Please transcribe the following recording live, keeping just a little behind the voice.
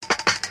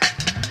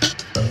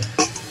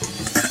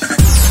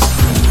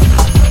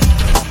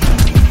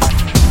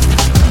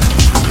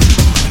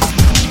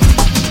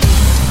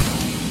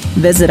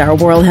Visit our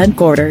world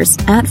headquarters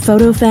at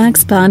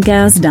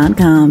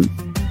photofaxpodcast.com.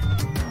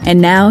 And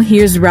now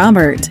here's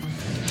Robert.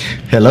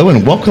 Hello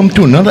and welcome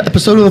to another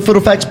episode of the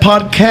PhotoFax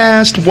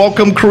Podcast.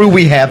 Welcome, crew.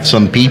 We have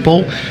some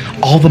people.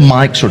 All the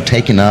mics are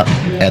taken up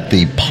at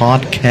the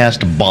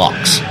podcast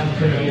box.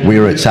 We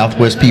are at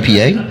Southwest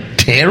PPA.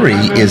 Terry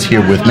is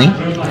here with me.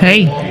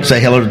 Hey. Say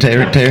hello to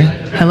Terry. Terry.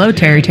 Hello,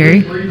 Terry.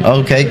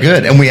 Okay,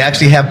 good. And we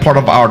actually have part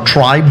of our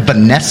tribe,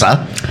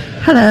 Vanessa.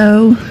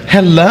 Hello.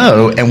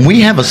 Hello. And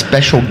we have a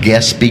special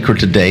guest speaker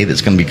today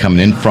that's going to be coming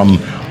in from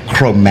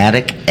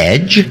Chromatic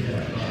Edge.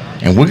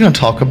 And we're going to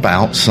talk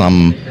about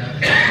some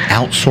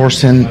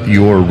outsourcing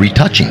your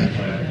retouching.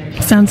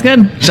 Sounds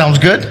good. Sounds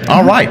good?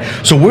 All right.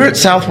 So we're at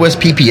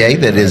Southwest PPA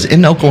that is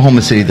in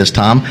Oklahoma City this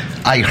time.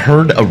 I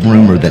heard a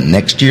rumor that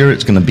next year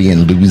it's going to be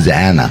in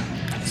Louisiana.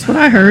 That's what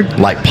I heard.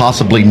 Like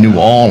possibly New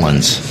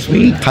Orleans.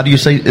 Sweet. How do you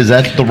say, is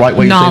that the right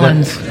way you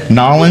Nolans. say that?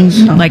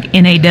 Nolans? No. Like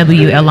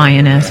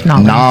Nawlins.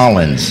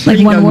 Nolans. Like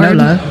one word.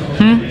 NOLA.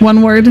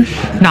 One word.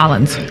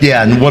 Nolans.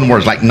 Yeah, and one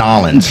word, like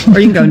Nolans. Or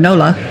you can go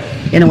NOLA,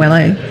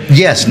 NOLA.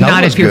 Yes, Nola's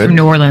Not if you're good. from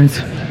New Orleans.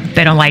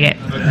 They don't like it.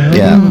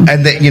 Yeah,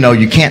 and then,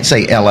 you can't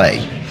say L.A.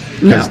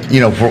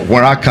 No.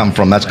 Where I come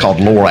from, that's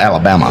called Lower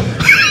Alabama.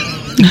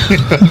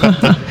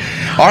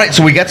 All right,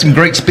 so we got some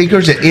great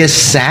speakers. It is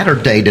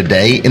Saturday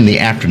today in the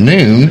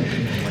afternoon,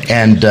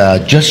 and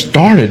just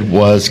started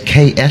was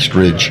Kay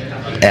Estridge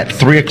at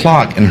 3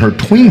 o'clock in her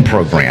tween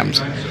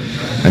programs.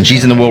 And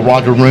she's in the Will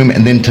Roger room,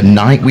 and then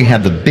tonight we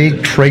have the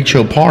big trade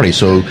show party.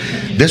 So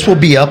this will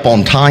be up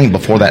on time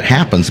before that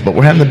happens, but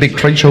we're having a big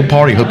trade show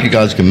party. Hope you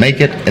guys can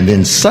make it. And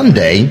then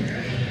Sunday,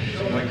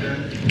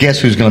 guess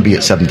who's going to be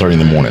at 7:30 in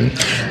the morning?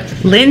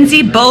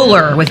 Lindsay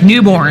Bowler with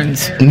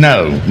newborns.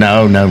 No.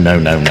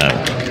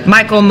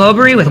 Michael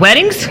Mowbray with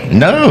weddings?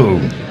 No.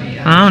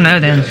 I don't know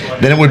then.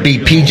 Then it would be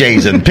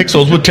PJs and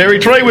Pixels with Terry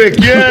Trawick.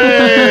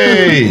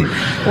 Yay!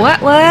 What?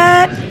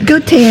 Go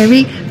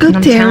Terry. Go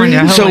I'm Terry. telling you.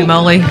 Holy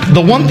moly.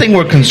 The one thing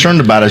we're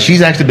concerned about is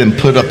she's actually been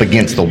put up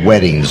against the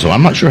wedding, so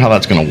I'm not sure how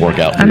that's going to work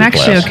out for I'm your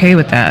actually class. okay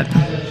with that.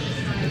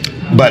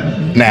 But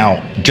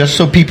now, just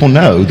so people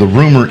know, the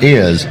rumor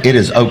is it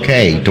is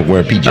okay to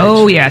wear PJs.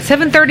 Oh, yeah.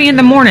 7:30 in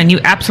the morning. You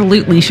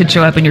absolutely should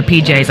show up in your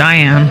PJs. I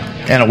am.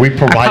 And are we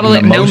providing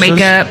Probably mimosas? no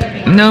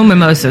makeup, no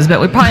mimosas,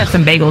 but we probably have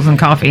some bagels and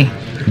coffee.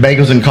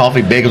 Bagels and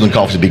coffee would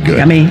be good.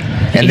 Yummy.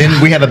 And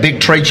then we have a big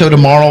trade show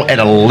tomorrow at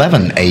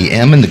 11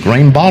 a.m. in the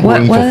Grain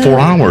Ballroom for 4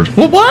 hours.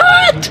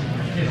 What?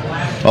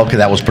 Okay,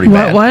 that was pretty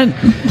bad. What?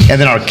 And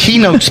then our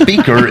keynote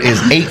speaker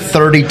is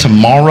 8:30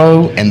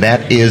 tomorrow, and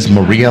that is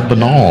Maria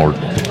Bernal.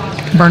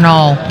 Okay.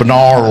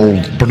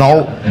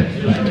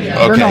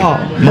 Bernal.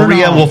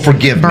 Maria will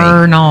forgive me.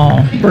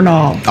 Bernal.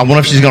 Bernal. I wonder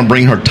if she's going to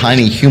bring her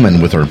tiny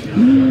human with her.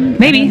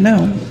 Maybe.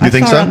 No. You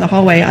think saw so? her in the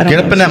hallway. I don't Get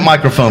up know in that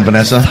microphone,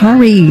 Vanessa.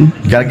 Sorry. You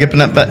got to get up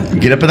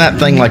in that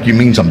thing like you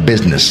mean some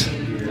business.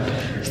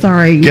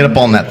 Sorry. Get up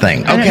on that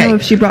thing. I don't know Okay.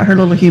 if she brought her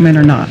little human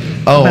or not.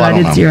 Oh, but I I don't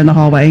did know. see her in the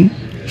hallway.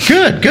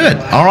 Good.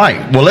 All right.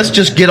 Well, let's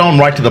just get on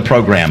right to the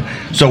program.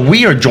 So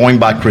we are joined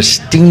by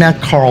Christina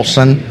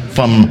Carlson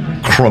from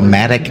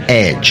Chromatic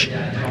Edge.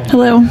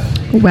 Hello.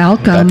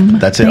 Welcome.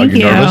 That's it. Thank Are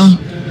you you. nervous?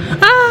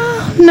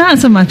 Not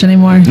so much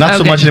anymore. Not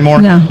so Okay. much anymore?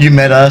 No. You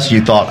met us.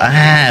 You thought,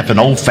 if an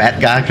old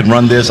fat guy can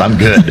run this, I'm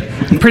good.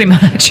 Pretty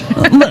much.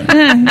 Pretty much.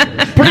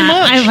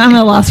 I'm at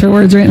a loss for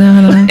words right now.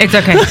 I don't know. It's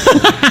okay.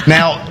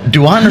 Now,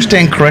 do I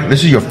understand correct?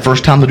 This is your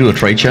first time to do a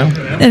trade show?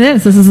 It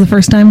is. This is the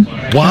first time.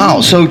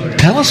 Wow. So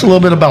tell us a little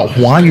bit about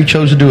why you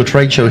chose to do a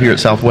trade show here at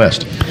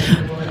Southwest.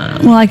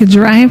 Well, I could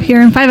drive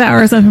here in 5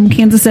 hours. I'm from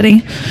Kansas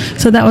City,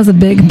 so that was a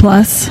big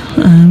plus.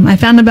 I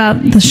found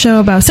about the show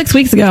about 6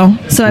 weeks ago.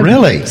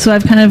 Really? So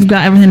I've kind of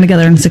got everything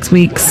together in 6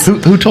 weeks.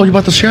 Who told you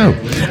about the show?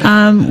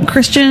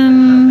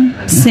 Christian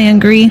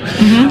Sangri.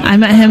 I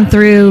met him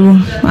through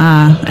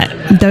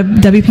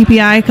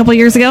WPPI a couple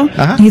years ago.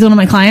 Uh-huh. He's one of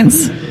my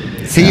clients.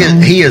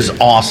 He is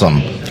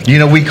awesome.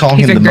 We call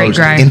He's him a the great most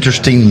guy.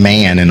 interesting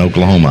man in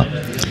Oklahoma.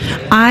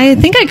 I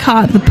think I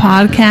caught the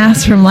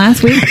podcast from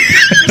last week.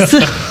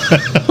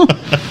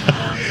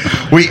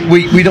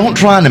 We don't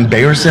try and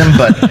embarrass him,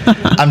 but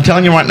I'm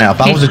telling you right now,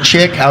 if I was a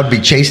chick, I would be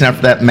chasing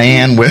after that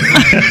man with.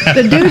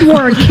 The dude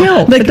wore a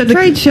kilt at the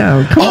trade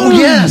show. Come on.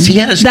 Yes, he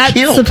had his That's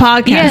kilt. the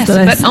podcast Yes, that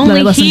I but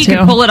only listen he to.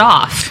 can pull it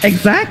off.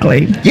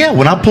 Exactly. Yeah,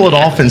 when I pull it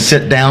off and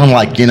sit down,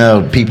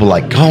 people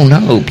like, oh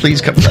no,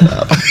 please cover that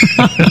up.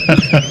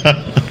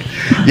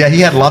 Yeah,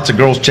 he had lots of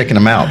girls checking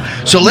him out.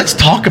 So let's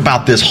talk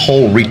about this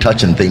whole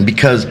retouching thing,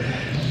 because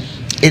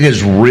it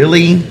is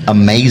really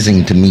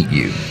amazing to meet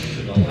you.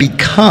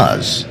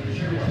 Because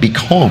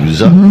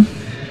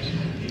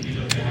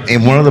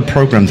in one of the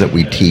programs that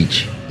we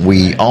teach,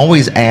 we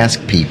always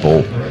ask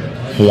people,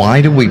 why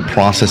do we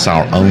process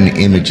our own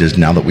images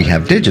now that we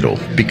have digital?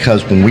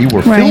 Because when we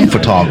were film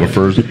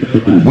photographers,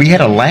 we had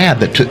a lab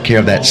that took care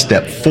of that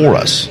step for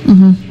us.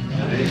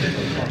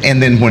 And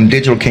then when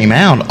digital came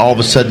out, all of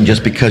a sudden,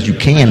 just because you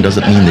can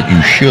doesn't mean that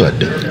you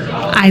should.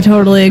 I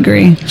totally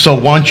agree. So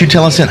why don't you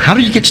tell us then, how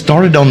did you get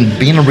started on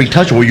being a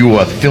retoucher? Were you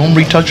a film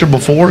retoucher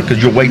before?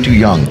 Because you're way too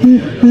young.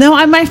 No,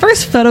 my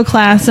first photo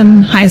class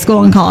in high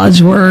school and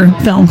college were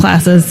film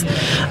classes.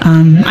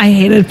 I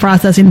hated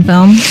processing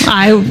film.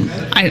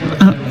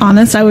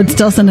 Honest, I would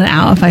still send it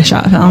out if I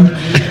shot film.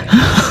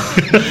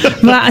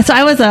 So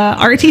I was an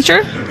art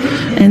teacher,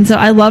 and so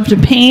I love to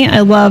paint.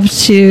 I love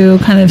to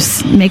kind of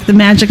make the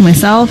magic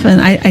myself,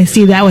 and I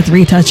see that with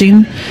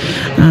retouching.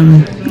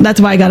 That's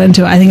why I got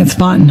into it. I think it's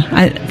fun.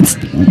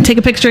 Take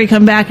a picture, you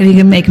come back, and you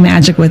can make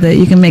magic with it.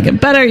 You can make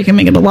it better. You can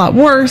make it a lot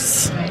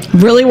worse,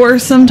 really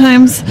worse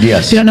sometimes.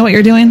 Yes. If you don't know what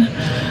you're doing.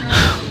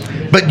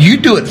 But you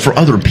do it for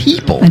other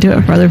people. I do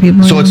it for other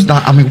people. So it's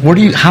not, I mean,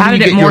 how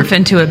did it morph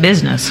into a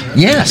business?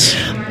 Yes.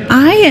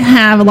 I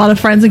have a lot of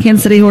friends in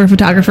Kansas City who are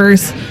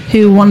photographers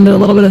who wanted a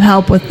little bit of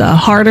help with the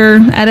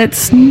harder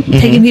edits,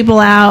 taking people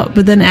out,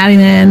 but then adding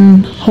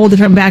in whole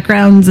different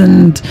backgrounds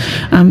and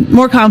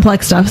more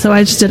complex stuff. So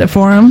I just did it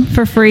for them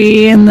for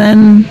free, and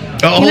then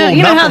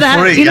you know how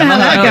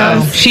that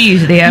goes. She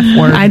used the F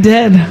word. I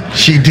did.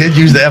 She did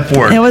use the F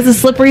word. It was a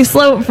slippery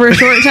slope for a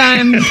short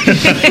time.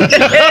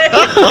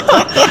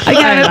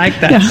 I like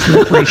that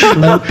slippery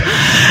slope.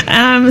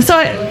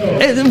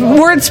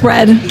 Word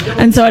spread,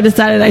 and so I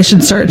decided I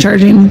should start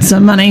charging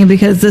some money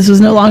because this was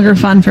no longer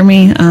fun for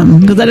me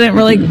because I didn't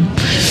really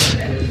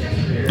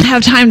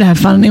have time to have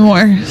fun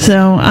anymore.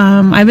 So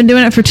I've been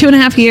doing it for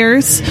 2.5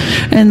 years,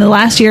 and the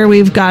last year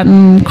we've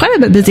gotten quite a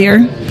bit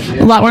busier.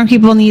 A lot more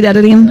people need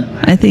editing.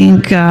 I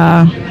think.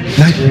 Now,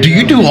 do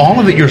you do all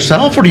of it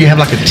yourself, or do you have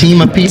like a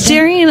team of people?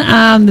 During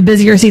the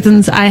busier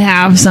seasons, I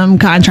have some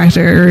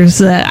contractors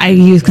that I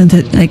use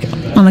like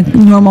on a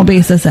normal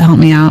basis to help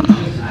me out.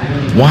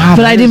 Wow!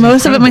 But I do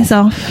most of it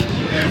myself.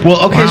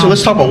 Well, okay, so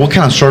let's talk about what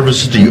kind of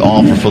services do you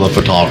offer for the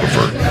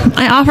photographer?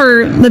 I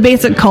offer the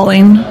basic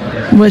culling,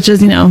 which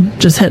is,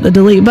 just hit the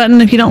delete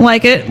button if you don't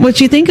like it, which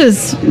you think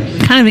is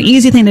kind of an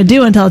easy thing to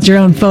do until it's your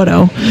own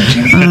photo.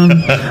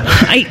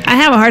 I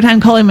have a hard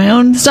time culling my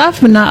own stuff,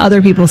 but not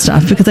other people's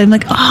stuff, because I'm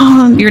like,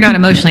 you're not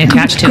emotionally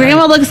attached to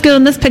Grandma looks good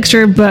in this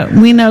picture, but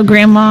we know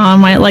Grandma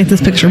might like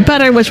this picture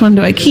better. Which one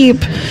do I keep?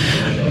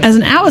 As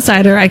an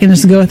outsider, I can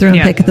just go through and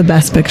pick the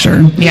best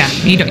picture. Yeah,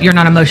 you're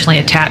not emotionally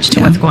attached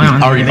to what's going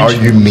on. Are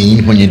you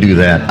mean when you do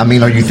that? I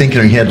mean, are you thinking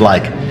in your head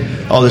like,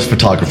 oh, this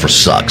photographer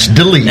sucks.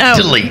 Delete. No.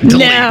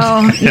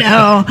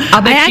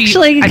 I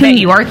bet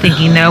you are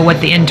thinking, though,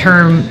 what the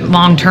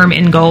long-term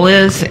end goal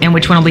is and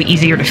which one will be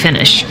easier to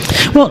finish.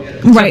 Well,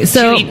 right.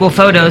 So 2 equal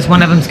photos,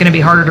 one of them is going to be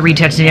harder to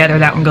retouch than the other.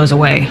 That one goes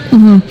away.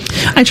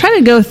 Mm-hmm. I try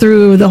to go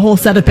through the whole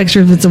set of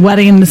pictures. If it's a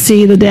wedding, to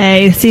see the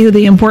day, see who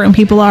the important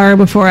people are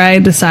before I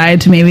decide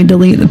to maybe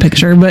delete the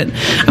picture. But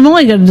I'm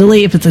only going to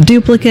delete if it's a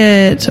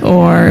duplicate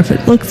or if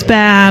it looks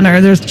bad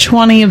or there's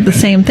 20 of the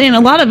same thing.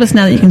 A lot of us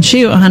now that you can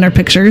shoot 100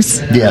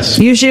 pictures. Yes.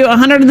 You shoot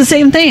 100 of the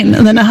same thing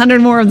and then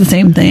 100 more of the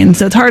same thing.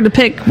 So it's hard to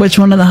pick which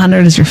one of the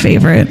 100 is your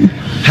favorite.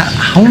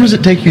 How long does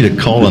it take you to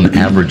cull an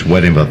average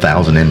wedding of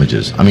 1,000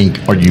 images? I mean,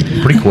 are you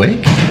pretty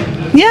quick?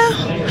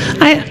 Yeah.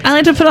 I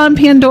like to put on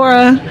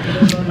Pandora.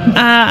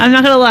 I'm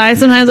not going to lie.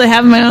 Sometimes I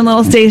have my own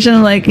little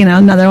station, like,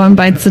 another one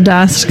bites the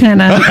dust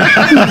kind of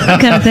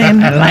thing.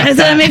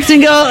 So it makes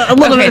me go a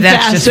little bit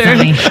faster.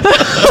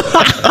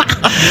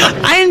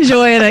 I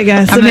enjoy it, I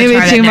guess. So maybe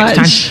too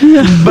much.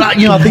 But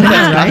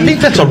I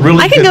think that's a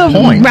really good point.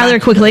 I can go rather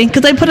quickly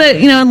because I put it,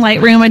 in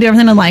Lightroom. I do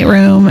everything in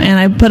Lightroom, and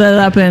I put it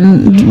up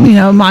in,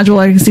 module.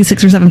 I can see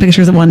 6 or 7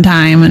 pictures at one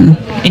time,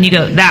 and you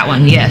go, that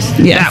one, yes.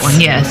 That one,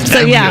 yes.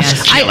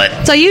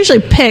 So I usually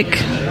pick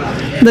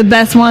the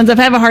best ones. If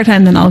I have a hard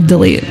time, then I'll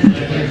delete.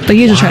 But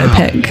you just try to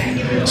pick.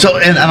 So,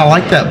 and I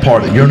like that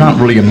part that you're not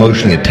really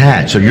emotionally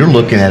attached. So you're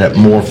looking at it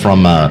more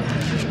from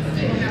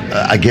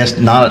I guess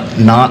not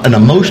an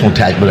emotional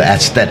attachment, but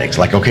aesthetics.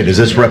 Like, okay, does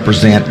this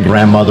represent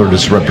grandmother?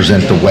 Does this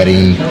represent the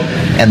wedding?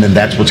 And then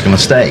that's what's going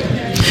to stay.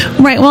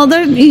 Right. Well,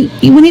 when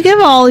you give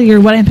all your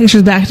wedding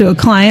pictures back to a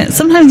client,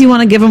 sometimes you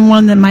want to give them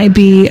one that might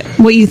be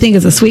what you think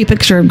is a sweet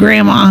picture of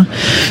grandma,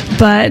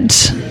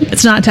 but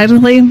it's not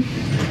technically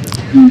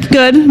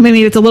good.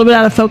 Maybe it's a little bit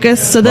out of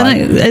focus. So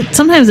then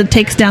sometimes it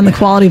takes down the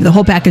quality of the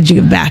whole package you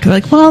give back. They're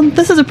like, well,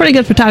 this is a pretty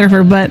good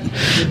photographer, but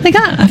they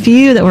got a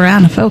few that were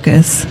out of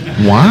focus.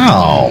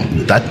 Wow.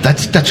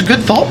 That's a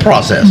good thought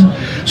process.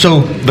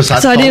 So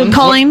besides I do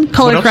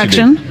color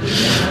correction.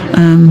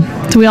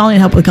 So we all need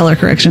help with color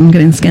correction,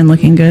 getting skin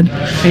looking good.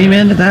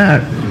 Amen to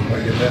that.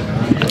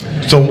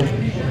 So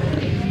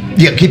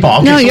yeah, keep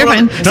on. No, you're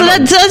fine. So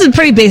that's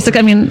pretty basic.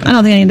 I mean, I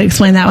don't think I need to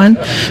explain that one.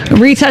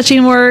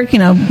 Retouching work,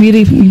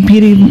 beauty,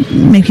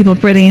 make people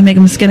pretty, make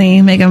them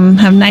skinny, make them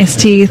have nice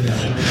teeth.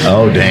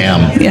 Oh,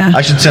 damn. Yeah.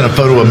 I should send a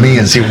photo of me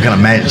and see what kind of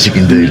magic you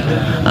can do.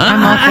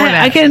 I'm all for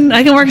that.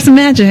 I can work some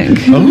magic.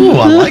 Oh,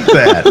 I like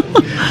that.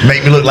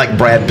 Make me look like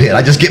Brad Pitt.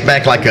 I just get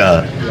back like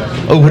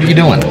what are you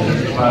doing?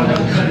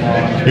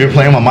 You were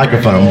playing my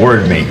microphone and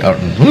worried me.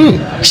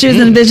 She was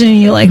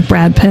envisioning you like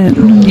Brad Pitt.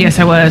 Yes,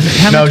 I was.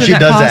 No, she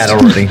does that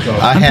already.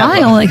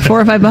 Probably only like $4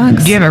 or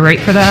 $5. Do you have a rate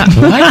for that?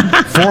 What?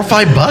 $4 or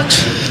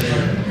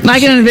 $5? I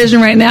can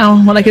envision right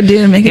now what I could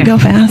do to make it go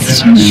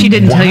fast. She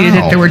didn't tell you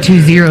that there were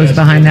 2 zeros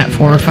behind that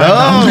 $4 or $5.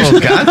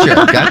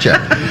 Oh,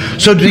 gotcha.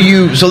 So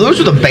those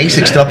are the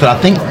basic stuff that I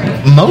think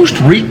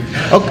most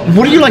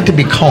what do you like to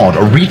be called? A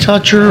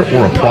retoucher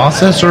or a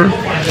processor?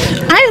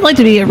 I like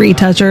to be a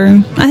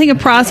retoucher. I think a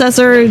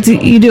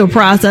processor, you do a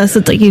process,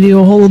 it's like you do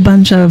a whole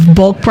bunch of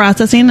bulk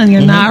processing and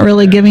you're not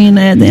really giving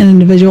it the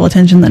individual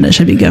attention that it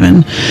should be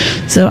given.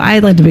 So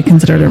I'd like to be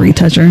considered a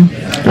retoucher.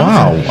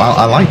 Wow,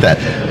 I like that.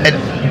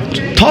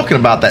 And talking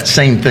about that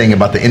same thing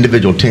about the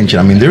individual attention,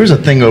 I mean, there is a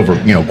thing over,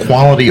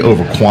 quality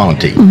over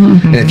quantity.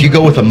 And if you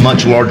go with a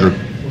much larger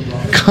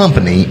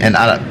company, and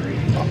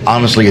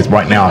honestly,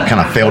 right now I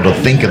kind of fail to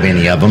think of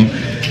any of them,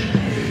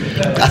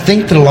 I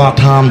think that a lot of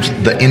times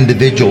the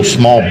individual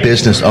small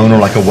business owner,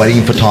 like a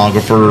wedding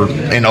photographer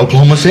in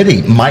Oklahoma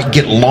City, might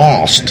get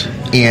lost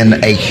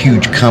in a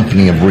huge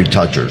company of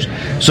retouchers.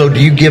 So do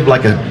you give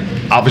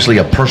obviously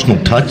a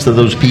personal touch to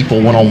those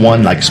people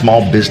one-on-one, like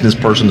small business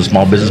person to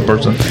small business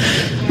person?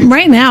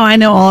 Right now, I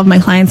know all of my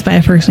clients by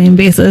a first name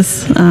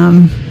basis.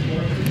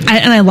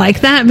 And I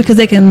like that because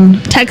they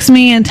can text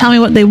me and tell me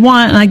what they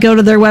want, and I go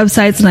to their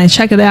websites and I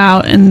check it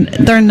out, and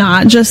they're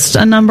not just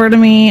a number to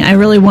me. I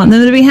really want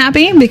them to be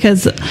happy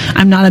because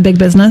I'm not a big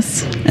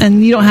business,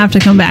 and you don't have to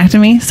come back to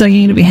me, so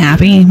you need to be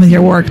happy with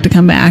your work to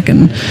come back,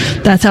 and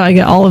that's how I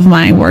get all of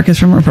my work is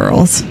from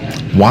referrals.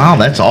 Wow,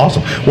 that's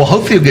awesome. Well,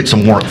 hopefully you'll get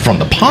some work from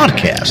the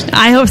podcast.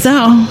 I hope so.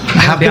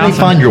 How can they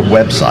find your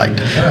website?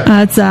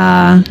 It's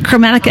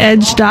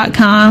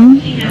chromaticedge.com.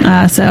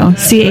 So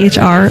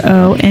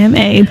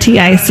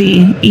CHROMATICEDGE.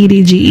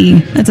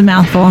 It's a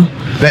mouthful.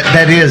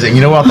 That is. And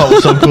you know what I thought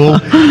was so cool?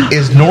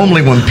 Is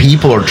normally when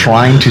people are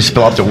trying to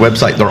spell out their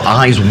website, their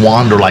eyes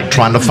wander, like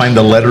trying to find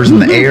the letters in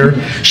the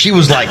air. She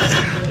was like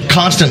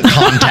constant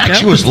contact.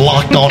 She was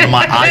locked onto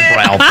my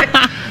eyebrow,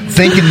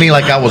 thinking me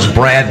like I was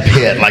Brad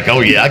Pitt. Like, oh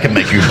yeah, I can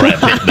make you Brad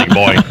Pitt, big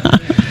boy.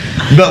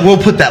 But we'll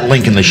put that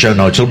link in the show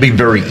notes. It'll be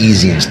very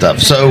easy and stuff.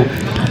 So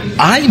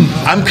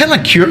I'm kind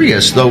of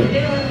curious though,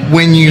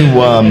 when you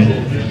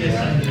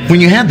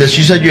have this,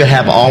 you said you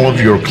have all of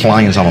your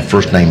clients on a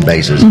first name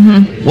basis.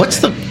 What's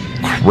the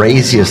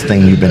craziest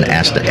thing you've been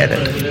asked to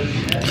edit?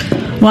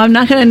 Well, I'm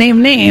not going to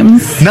name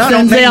names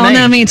since they all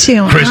know me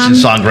too. Christian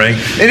Sangre.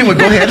 Anyway,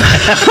 go ahead.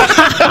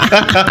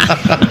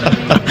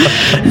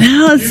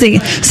 Now, let's see.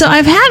 So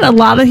I've had a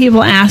lot of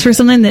people ask for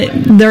something that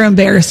they're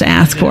embarrassed to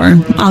ask for.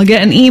 I'll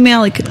get an email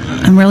like,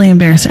 I'm really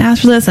embarrassed to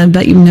ask for this. I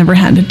bet you've never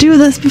had to do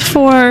this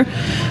before.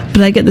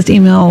 But I get this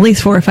email at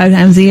least 4 or 5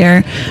 times a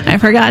year. I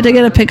forgot to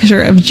get a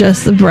picture of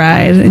just the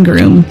bride and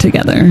groom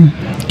together.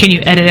 Can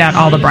you edit out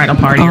all the bridal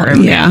party?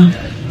 Yeah.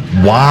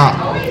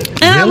 Wow.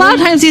 And a lot of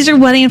times these are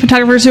wedding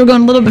photographers who are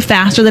going a little bit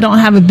faster. They don't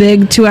have a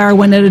big 2-hour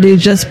window to do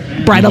just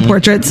bridal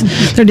portraits.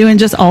 They're doing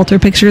just altar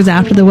pictures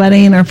after the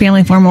wedding or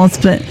family formals,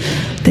 but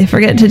they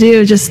forget to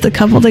do just the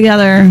couple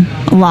together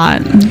a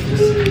lot.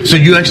 So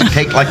you actually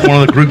take like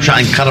one of the group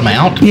shots and cut them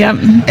out? Yep.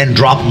 And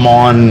drop them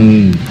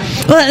on...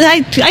 Well,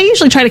 I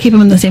usually try to keep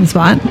them in the same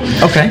spot.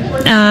 Okay.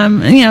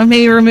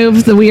 Maybe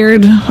remove the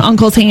weird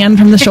uncle's hand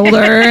from the shoulder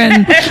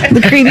and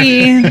the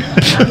creepy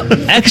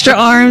extra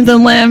arms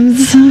and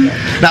limbs.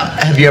 Now,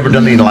 have you ever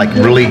done any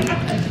really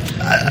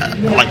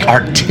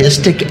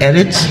artistic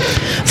edits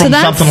from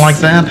something like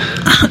that?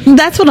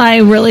 That's what I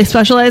really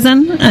specialize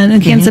in. And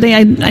in Kansas City,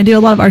 I do a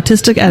lot of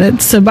artistic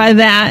edits. So by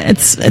that,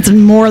 it's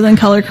more than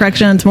color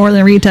correction. It's more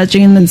than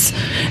retouching. It's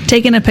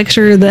taking a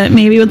picture that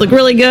maybe would look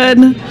really good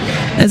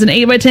as an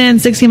 8x10,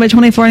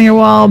 16x24 on your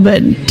wall,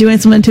 but doing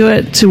something to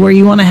it to where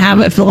you want to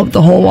have it fill up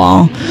the whole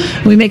wall.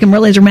 We make them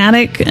really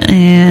dramatic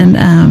and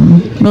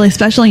really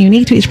special and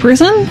unique to each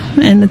person.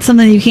 And it's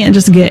something you can't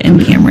just get in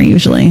camera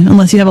usually,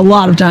 unless you have a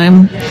lot of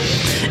time.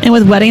 And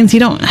with weddings,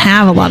 you don't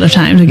have a lot of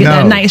time to get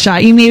that night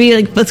shot. You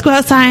maybe let's go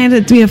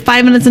outside. We have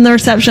 5 minutes in the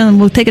reception, and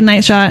we'll take a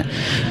night shot.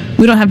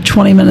 We don't have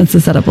 20 minutes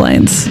to set up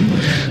lights.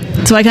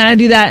 So I kind of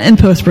do that in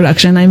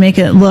post-production. I make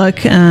it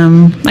look, I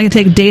can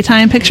take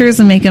daytime pictures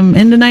and make them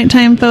into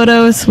nighttime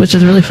photos, which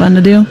is really fun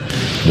to do.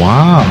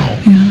 Wow.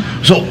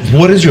 Yeah. So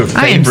what is your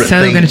favorite thing?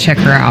 I am so going to check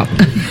her out.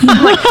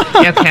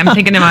 Okay, I'm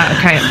thinking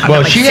I've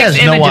got she 6 has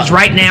images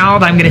right now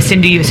that I'm going to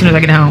send to you as soon as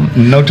I get home.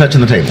 No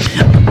touching the table.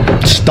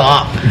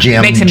 Stop,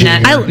 Jim. Makes him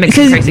nuts. Makes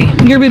him crazy.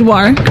 Your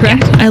boudoir,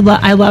 correct? Yeah.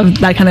 I love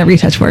that kind of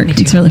retouch work.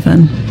 It's really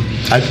fun.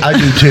 I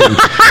do too.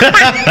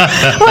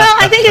 Well,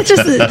 I think it's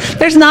just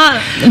there's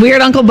not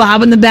weird Uncle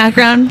Bob in the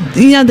background.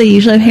 They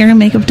usually have hair and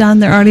makeup done.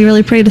 They're already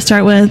really pretty to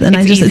start with, and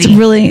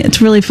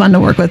it's really fun to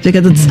work with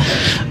because it's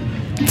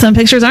some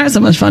pictures aren't so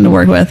much fun to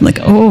work with. I'm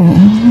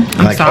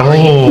sorry.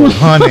 Oh,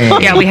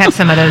 honey. Yeah, we have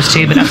some of those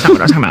too, but that's not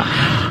what I was talking about.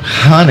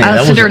 Honey,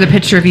 I'll send her the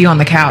picture of you on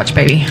the couch,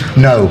 baby.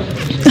 No.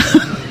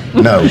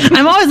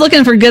 I'm always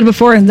looking for good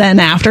before and then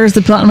afters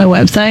to put on my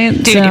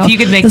website. Dude, if you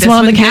could make this one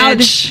on the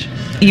couch,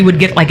 you would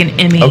get like an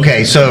Emmy.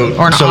 Okay,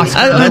 or an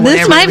Oscar.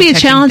 This might be a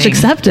challenge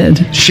accepted.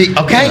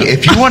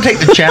 If you want to take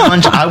the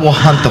challenge, I will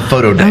hunt the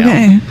photo down.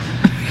 Okay.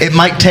 It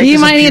might take You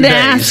us might a few need to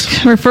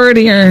days. refer to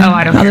your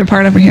I don't other care.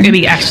 part over here. It'd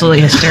be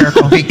absolutely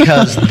hysterical.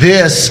 Because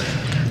this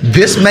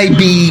this may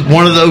be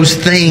one of those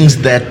things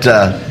that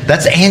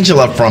that's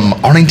Angela from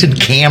Arlington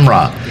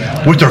Camera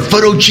with her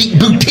Photo Cheek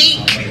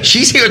Boutique.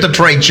 She's here at the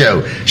trade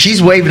show.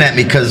 She's waving at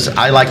me because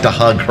I like to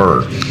hug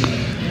her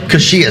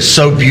because she is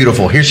so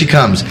beautiful. Here she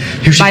comes.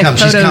 Here she comes.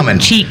 She's coming.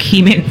 Cheek,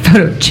 he meant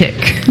photo chick.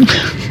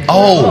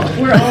 Oh,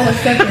 we're all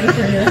accepting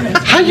for your husband.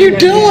 How you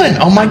doing?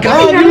 Oh my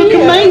God, you look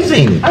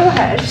amazing. Oh,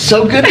 hush.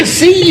 So good to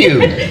see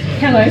you.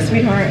 Hello,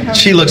 sweetheart.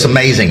 She looks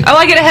amazing. Oh,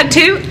 I get a hug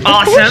too?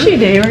 Awesome. Of course you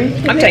do.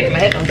 I'm taking my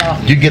headphones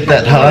off. You get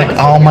that hug?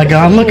 Oh my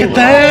God, look at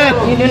that.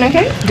 You doing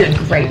okay? Doing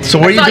great. So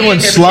what are you doing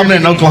slumming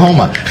in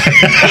Oklahoma?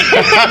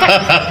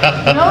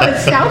 Well,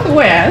 it's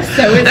Southwest,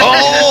 so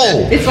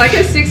it's like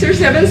a 6 or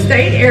 7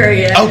 state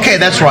area. Okay,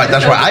 that's right.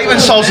 I even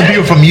saw some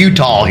people from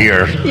Utah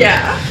here.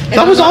 Yeah.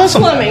 That was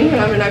awesome. I'm slumming when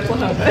I'm in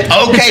Oklahoma.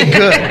 Okay,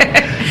 good.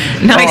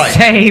 Nice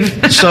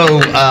save.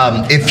 So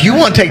if you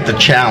want to take the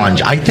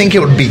challenge, I think it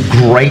would be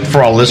great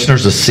for our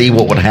listeners to see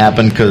what would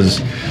happen, because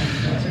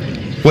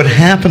what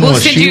happened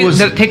was she was...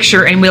 We'll send you the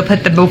picture and we'll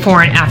put the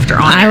before and after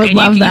on I there. would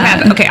love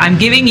that. Okay, I'm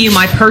giving you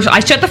my personal... I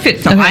shut the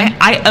fit zone. Okay.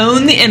 I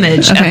own the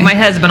image of my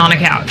husband on a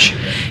couch.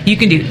 You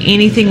can do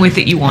anything with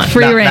it you want.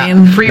 Free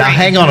reign. Now,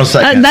 hang on a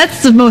second.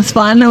 That's the most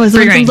fun. It was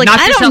Free reign. like, Knock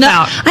I yourself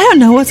out. don't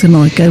know what's going to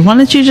look good. Why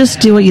don't you just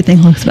do what you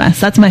think looks best?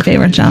 That's my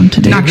favorite job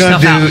to do. Knock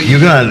yourself out. You're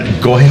going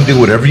to go ahead and do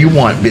whatever you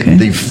want. Okay.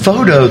 The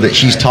photo that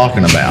she's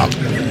talking about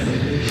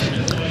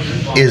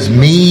is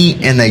me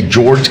in a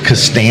George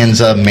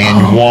Costanza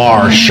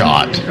manoir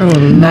shot. Oh,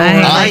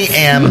 nice. I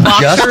am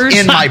just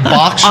in my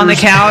boxers on the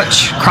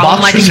couch,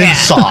 crawling like a cat. And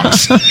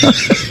socks.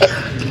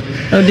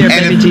 Oh, dear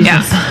baby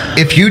Jesus.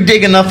 If you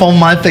dig enough on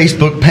my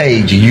Facebook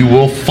page, you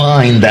will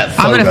find that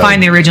photo. I'm going to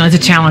find the original. It's a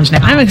challenge now.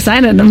 I'm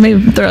excited. Maybe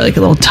throw like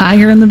a little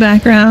tiger in the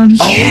background.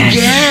 Oh,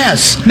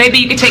 yes. Maybe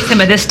you could take some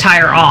of this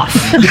tire off.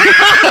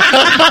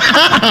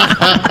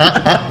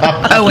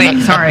 Oh,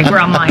 wait. Sorry. We're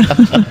on mine.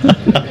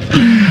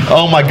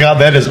 Oh, my God.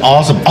 That is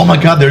awesome. Oh, my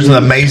God. There's an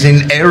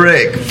amazing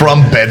Eric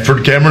from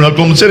Bedford, Cameron,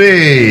 Oklahoma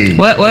City.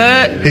 What?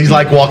 He's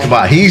like walking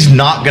by. He's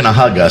not going to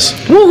hug us.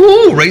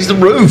 Woohoo! Raise the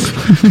roof.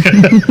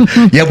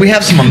 Yeah, we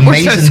have some amazing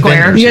We're so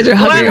square. vendors. You guys are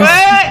hugging.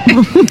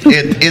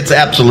 It's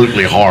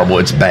absolutely horrible.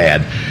 It's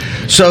bad.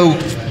 So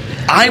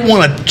I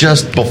want to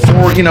just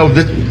before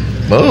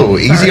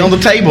easy on the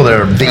table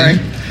there, D. Sorry.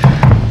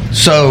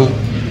 So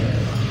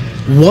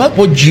what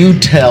would you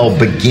tell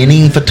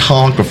beginning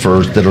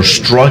photographers that are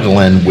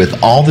struggling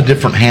with all the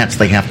different hats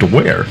they have to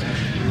wear?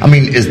 I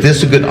mean, is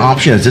this a good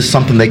option? Is this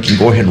something they can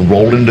go ahead and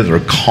roll into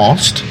their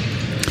cost?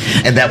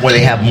 And that way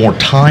they have more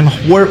time.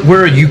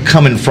 Where are you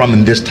coming from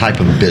in this type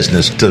of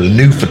business to the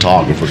new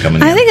photographer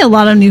coming in? I think a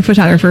lot of new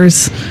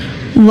photographers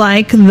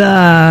like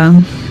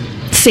the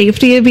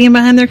safety of being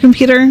behind their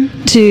computer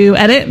to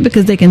edit,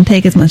 because they can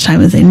take as much time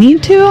as they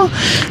need to.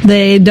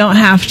 They don't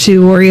have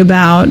to worry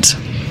about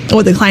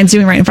what the client's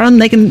doing right in front of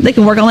them. They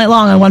can work all night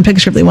long on one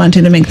picture if they want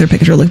to make their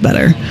picture look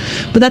better.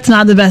 But that's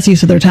not the best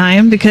use of their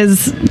time,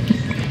 because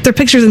their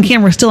pictures and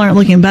camera still aren't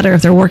looking better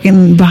if they're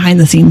working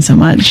behind the scenes so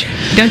much.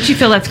 Don't you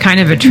feel that's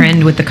kind of a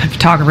trend with the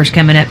photographers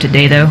coming up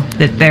today, though?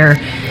 That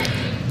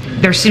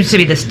there seems to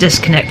be this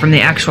disconnect from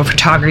the actual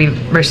photography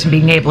versus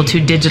being able to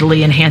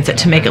digitally enhance it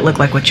to make it look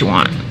like what you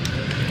want.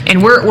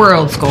 And we're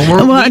old school. We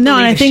believe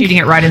in shooting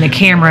it right in the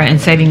camera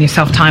and saving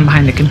yourself time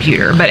behind the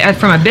computer. But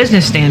from a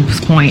business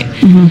standpoint,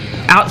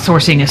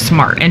 outsourcing is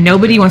smart. And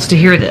nobody wants to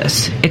hear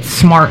this. It's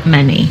smart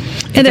money.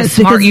 It's a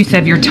smart use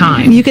of your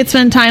time. You could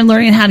spend time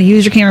learning how to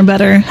use your camera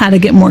better, how to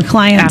get more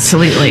clients.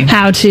 Absolutely.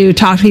 How to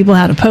talk to people,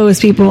 how to pose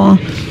people,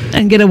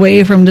 and get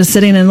away from just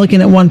sitting and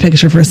looking at one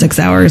picture for 6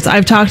 hours.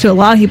 I've talked to a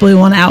lot of people who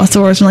want to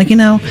outsource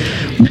and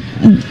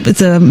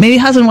it's a maybe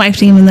husband-wife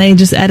team, and they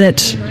just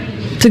edit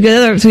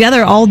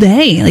together all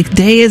day, like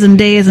days and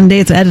days and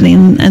days of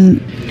editing, and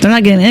they're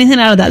not getting anything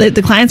out of that.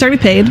 The client's already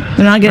paid.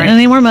 They're not getting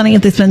any more money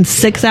if they spend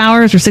 6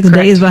 hours or 6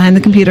 days behind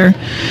the computer.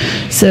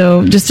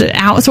 So just to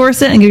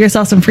outsource it and give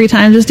yourself some free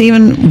time, just to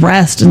even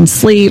rest and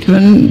sleep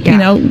and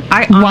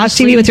watch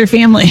TV with your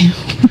family.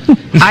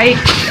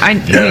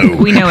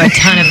 We know a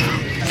ton of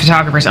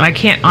photographers, and I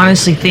can't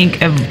honestly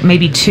think of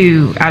maybe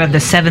 2 out of the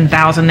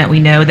 7,000 that we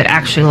know that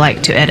actually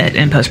like to edit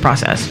and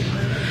post-process.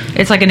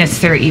 It's like a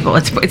necessary evil.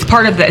 It's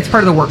part of the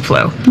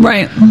workflow.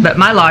 Right. But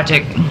my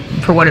logic,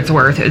 for what it's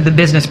worth, the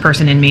business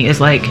person in me is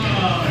like,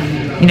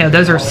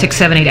 those are 6,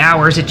 7, 8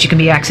 hours that you can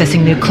be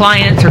accessing new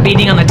clients or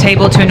beating on the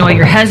table to annoy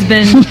your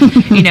husband.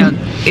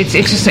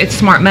 It's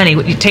smart money.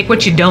 You take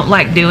what you don't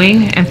like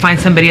doing and find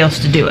somebody else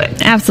to do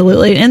it.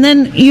 Absolutely. And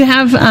then you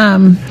have,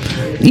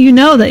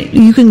 that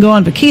you can go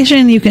on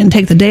vacation, you can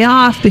take the day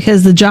off,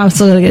 because the job's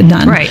still going to get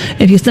done. Right.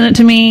 If you send it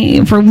to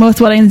me, for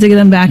most weddings, they get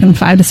them back in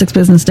 5 to 6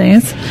 business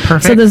days.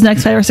 Perfect. So those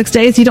next 5 or 6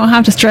 days, you don't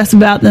have to stress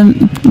about them.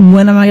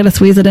 When am I going to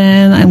squeeze it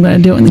in? I'm going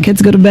to do it when the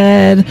kids go to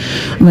bed.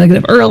 I'm going to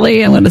get up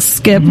early. I'm going to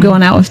skip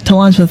going out to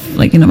lunch with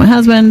my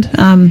husband.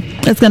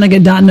 It's going to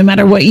get done no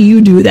matter what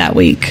you do that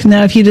week.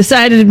 Now, if you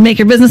decide to make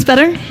your business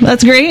better,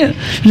 that's great.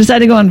 If you decide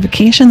to go on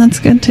vacation, that's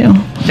good too.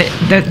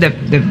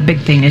 The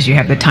big thing is you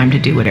have the time to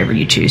do whatever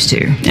you choose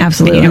to.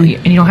 Absolutely.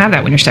 And you don't have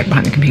that when you're stuck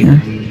behind the computer.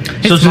 Yeah.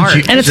 So smart.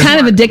 And it's kind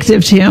of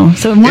addictive too.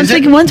 So once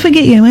we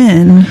get you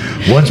in,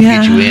 once we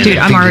get you in, dude,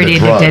 I'm already the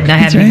drug. addicted, and I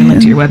haven't even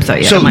went to your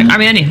website yet. So- I'm like,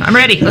 I'm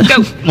ready. Let's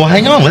go. Well,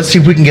 hang on. Let's see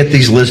if we can get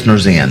these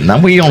listeners in. Now,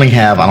 we only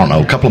have, I don't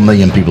know, a couple of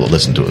million people that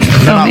listen to us.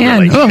 No, oh not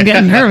man, really. oh, I'm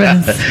getting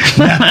nervous.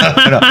 No.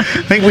 I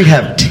think we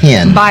have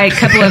 10. By a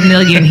couple of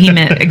million, he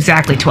meant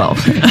exactly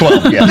 12.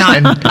 12, yes. Not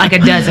And- like a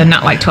dozen,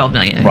 not like 12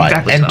 million. right.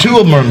 Exactly And 12. 2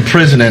 of them are in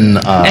prison in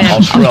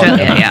Australia.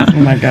 Yeah. Oh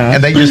my God.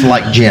 And they just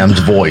like Jim's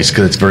voice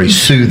because it's very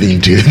soothing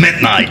to them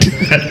at night.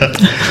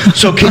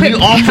 So can you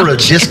offer a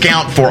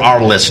discount for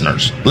our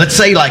listeners? Let's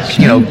say, like,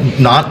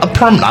 not a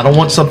permanent. I don't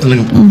want I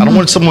don't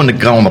want someone to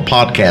go on the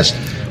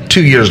podcast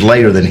 2 years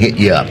later then hit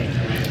you up.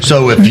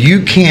 So if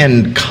you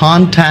can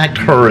contact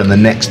her in the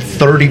next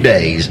 30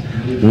 days,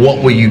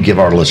 what will you give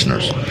our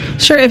listeners?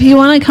 Sure. If you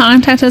want to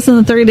contact us in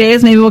the 30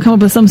 days, maybe we'll come up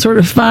with some sort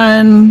of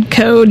fun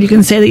code. You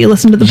can say that you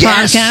listened to the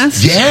Yes,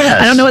 podcast.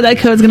 yes. I don't know what that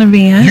code's going to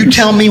be yet. You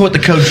tell me what the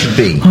code should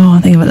be. Oh, I'll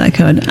think about that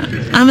code.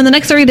 In the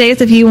next 30 days,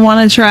 if you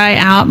want to try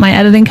out my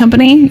editing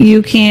company,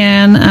 you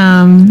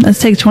can, let's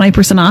take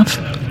 20% off.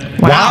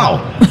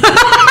 Wow.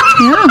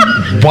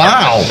 Yeah.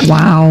 Wow.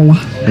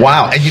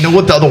 Wow. And you know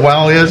what the other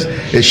wow is?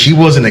 She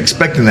wasn't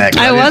expecting that.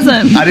 I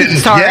wasn't. I didn't.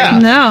 Sorry. Yeah.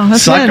 No,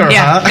 that's Sucker, good.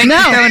 Yeah. huh? No,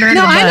 Throwing her under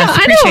the I know bus. what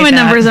my Appreciate that.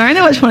 numbers are. I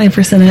know what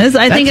 20% is.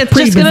 I think it's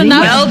just good pretty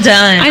enough. Well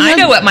done. I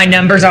know what my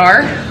numbers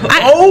are.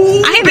 I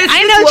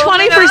know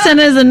 20%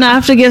 is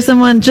enough to give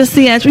someone just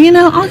the edge.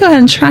 I'll go ahead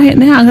and try it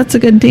now. That's a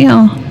good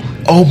deal.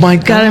 Oh my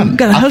God.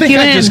 Gotta hook I think you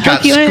I in, just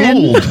got hook you in.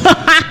 schooled.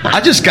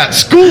 I just got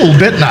schooled,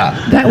 didn't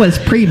I? That was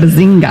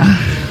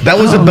pre-Bazinga. That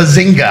was a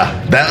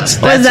bazinga. That's a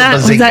bazinga.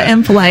 Was that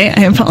impolite?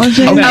 I apologize.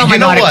 Okay. Oh my You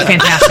know God, what? it's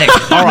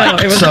fantastic. All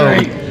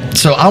right.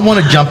 So I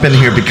want to jump in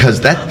here because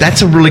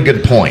that's a really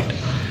good point.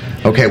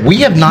 Okay,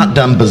 we have not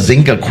done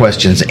bazinga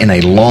questions in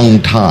a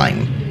long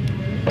time.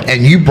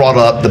 And you brought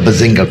up the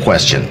bazinga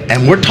question.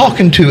 And we're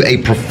talking to a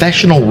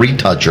professional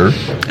retoucher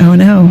Oh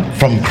no.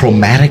 from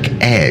Chromatic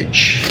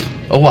Edge.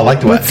 Oh, I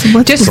like the way.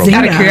 What's Just out of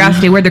Bazinga?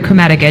 curiosity, where'd the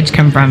chromatic edge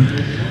come from?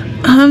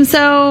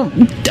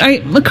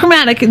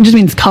 Chromatic, it just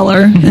means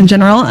color in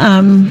general.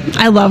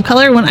 I love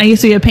color. When I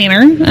used to be a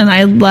painter, and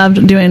I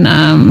loved doing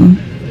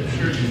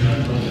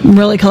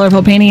really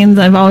colorful paintings.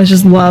 I've always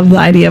just loved the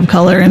idea of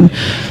color, and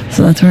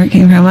so that's where it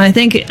came from. I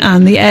think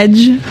the edge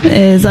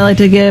is I like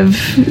to give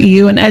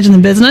you an edge in the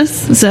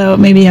business, so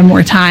maybe you have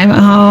more time at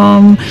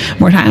home,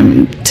 more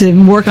time to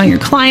work on your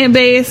client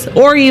base,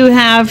 or you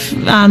have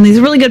these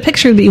really good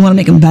pictures, but you want to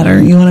make them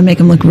better. You want to make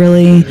them look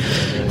really,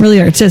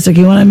 really artistic.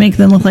 You want to make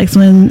them look like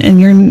someone in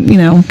your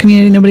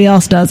community nobody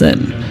else does it.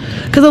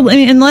 Because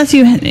unless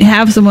you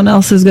have someone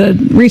else who's going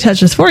to retouch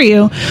this for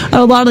you,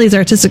 a lot of these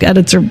artistic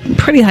edits are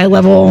pretty high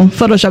level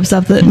Photoshop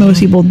stuff that most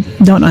people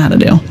don't know how to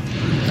do.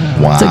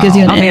 Wow. So it gives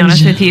you an I'll be edge.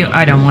 honest with you,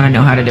 I don't want to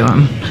know how to do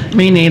them.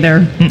 Me neither.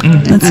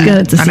 That's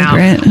good. It's a I'm out.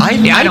 secret.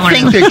 I don't wanna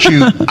think that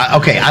you.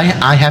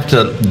 I have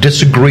to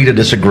disagree to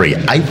disagree.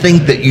 I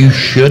think that you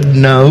should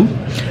know.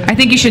 I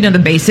think you should know the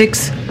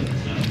basics.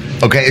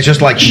 Okay, it's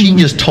just like she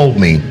just told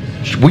me.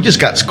 We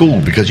just got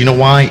schooled because you know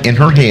why? In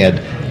her head,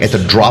 at the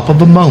drop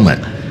of a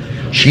moment,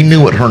 she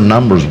knew what her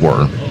numbers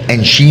were,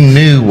 and she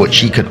knew what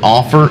she could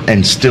offer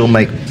and still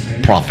make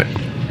profit.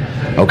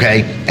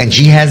 Okay? And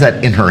she has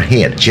that in her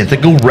head. She has to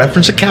go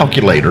reference a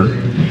calculator.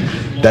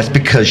 That's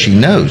because she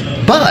knows.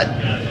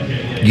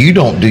 But you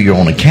don't do your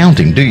own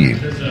accounting, do you?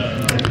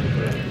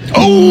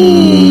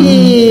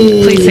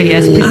 Oh! Please say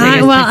yes. Please say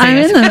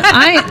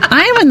yes.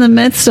 I'm in the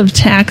midst of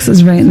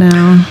taxes right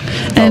now,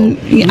 and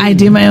I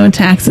do my own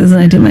taxes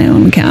and I do my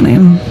own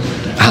accounting.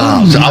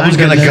 So I was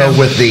going to go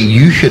with the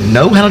you should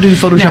know how to do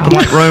Photoshop in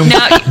Lightroom, No.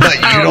 but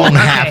you don't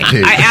have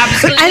to. I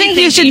absolutely I think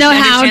you should know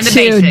how to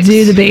understand the basics.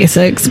 do the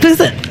basics,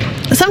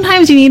 because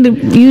sometimes you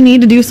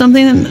need to do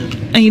something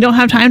and you don't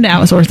have time to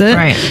outsource it.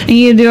 Right. And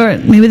you do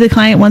it. Maybe the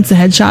client wants a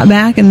headshot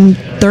back in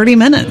 30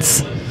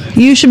 minutes.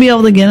 You should be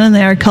able to get in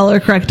there, color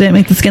correct it,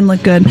 make the skin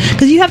look good,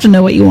 because you have to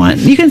know what you want.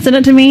 You can send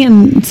it to me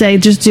and say,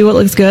 just do what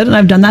looks good. And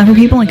I've done that for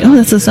people. Like, oh,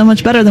 this is so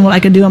much better than what I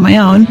could do on my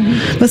own.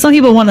 But some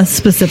people want a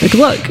specific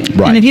look.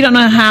 Right. And if you don't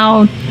know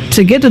how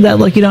to get to that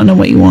look, you don't know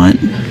what you want.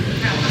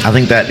 I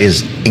think that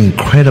is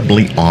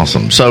incredibly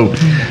awesome. So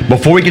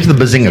before we get to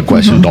the bazinga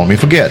question, don't let me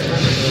forget.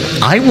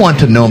 I want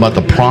to know about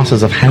the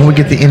process of how we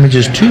get the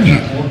images to you.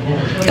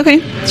 Okay,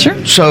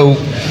 sure. So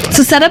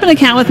set up an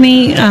account with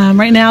me.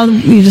 Right now,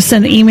 you just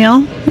send an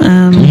email.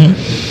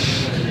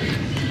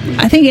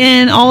 I think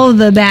in all of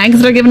the bags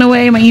that are given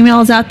away, my email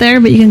is out there,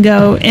 but you can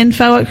go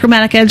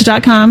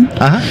info@chromatikedge.com.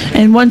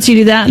 And once you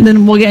do that,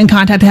 then we'll get in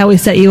contact how we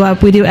set you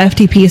up. We do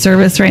FTP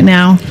service right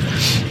now,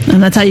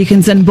 and that's how you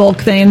can send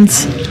bulk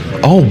things.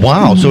 Oh,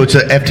 wow. So it's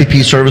an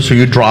FTP service where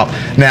you drop.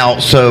 Now,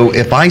 so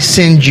if I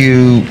send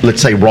you,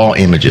 let's say, raw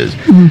images,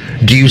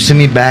 do you send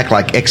me back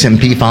like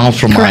XMP files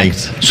from Correct.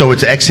 So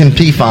it's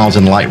XMP files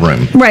in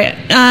Lightroom. Right.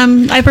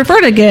 I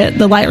prefer to get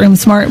the Lightroom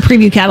Smart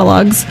Preview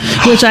catalogs,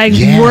 which I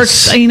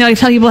Yes. I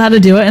tell people how to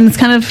do it, and it's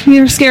kind of,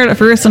 you're scared at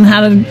first on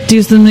how to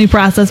do the new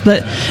process,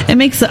 but it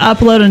makes the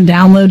upload and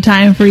download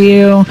time for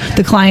you,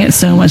 the client,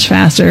 so much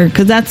faster,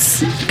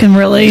 because can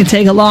really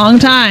take a long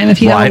time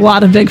if you have Right. a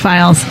lot of big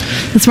files.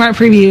 The Smart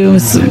Preview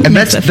is, And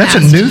that's a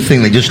new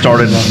thing they just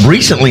started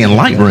recently in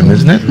Lightroom,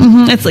 isn't it?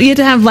 You have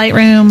to have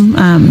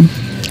Lightroom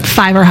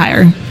 5 or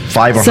higher.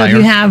 5 or So higher? if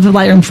you have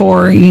Lightroom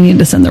 4, you need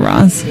to send the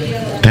raws.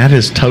 That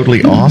is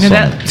totally awesome.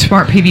 That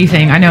Smart Preview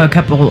thing, I know a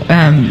couple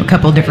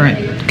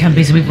different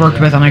companies we've worked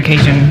with on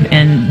occasion,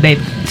 and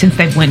since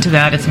they've went to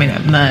that, it's made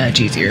it much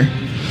easier.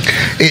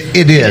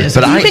 It is,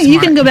 but You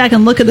can go back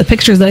and look at the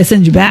pictures that I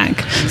send you back.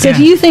 So if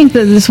you think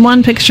that this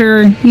one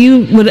picture,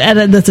 you would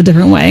edit this a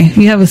different way,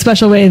 you have a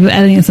special way of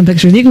editing some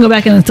pictures, you can go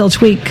back and still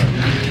tweak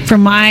for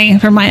my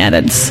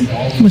edits,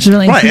 which is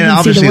really right. And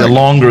obviously, the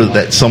longer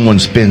that someone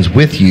spends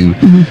with you,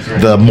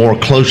 the more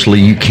closely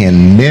you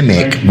can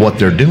mimic what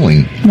they're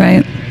doing.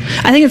 Right.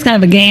 I think it's kind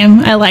of a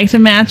game. I like to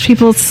match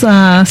people's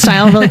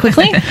style really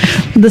quickly.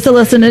 They'll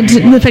listen to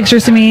the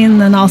pictures to me, and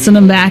then I'll send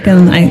them back,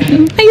 and I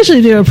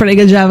usually do a pretty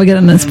good job of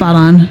getting it spot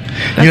on.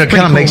 It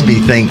kind of makes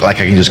me think like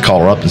I can just call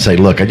her up and say,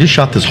 look, I just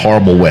shot this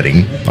horrible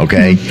wedding,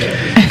 okay?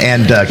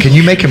 And can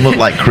you make him look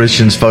like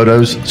Christian's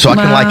photos so I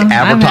can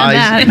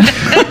advertise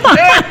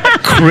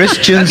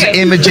Christian's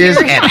images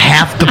at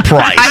half the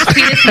price? I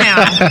see this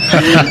now.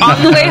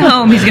 On the way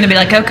home, he's going to be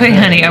like, okay,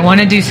 honey, I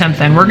want to do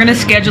something. We're going to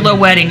schedule a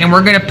wedding, and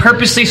we're going to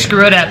purposely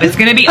screw it up. It's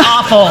going to be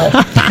awful.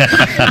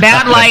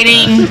 Bad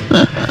lighting.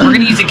 We're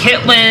going to use a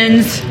kit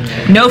lens.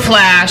 No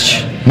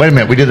flash. Wait a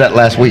minute, we did that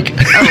last week.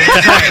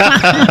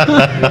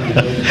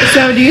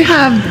 So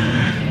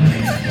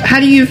how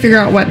do you figure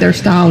out what their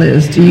style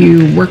is? Do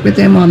you work with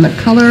them on the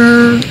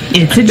color?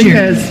 It's a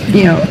journey.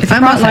 Because, I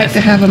might like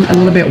to have them a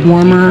little bit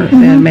warmer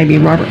than maybe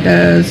Robert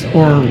does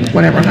or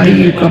whatever. How do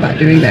you go about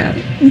doing that?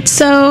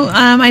 So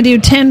I do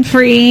 10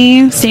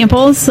 free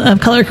samples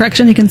of color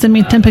correction. You can send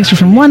me 10 pictures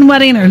from one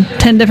wedding or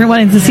 10 different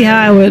weddings to see how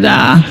I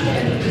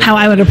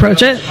would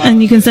approach it.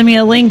 And you can send me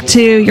a link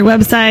to your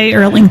website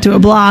or a link to a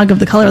blog of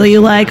the color that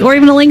you like, or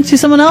even a link to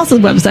someone else's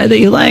website that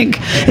you like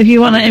if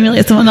you want to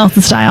emulate someone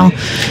else's style.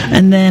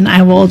 And then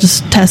I will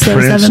just test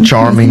those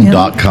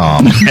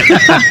PrinceCharming.com.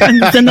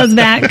 and send those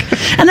back.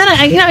 And then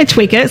I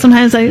tweak it.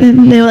 Sometimes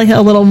they like it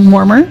a little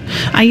warmer.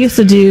 I used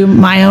to do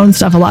my own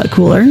stuff a lot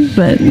cooler,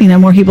 but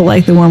more people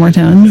like the warmer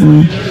tones.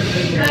 And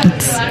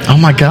oh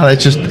my God,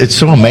 it's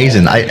so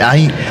amazing.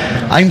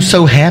 I'm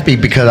so happy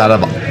because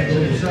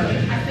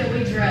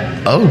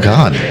oh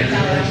God,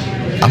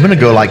 I'm going to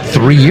go like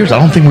 3 years. I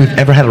don't think we've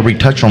ever had a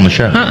retoucher on the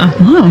show.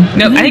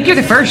 No, I think you're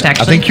the first,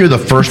 actually. I think you're the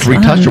first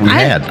retoucher we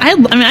had.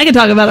 I could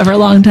talk about it for a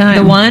long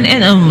time. The one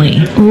and only.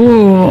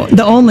 Ooh,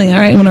 the only. All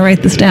right, I'm going to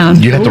write this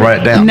down. You have to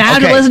write it down. Now I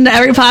have to listen to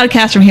every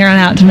podcast from here on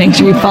out to make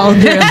sure you follow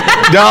through.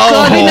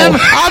 No.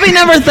 I'll be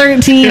number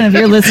 13 if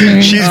you're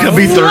listening. She's going to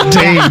be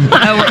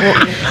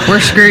 13. We're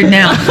screwed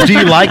now. Do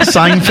you like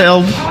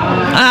Seinfeld?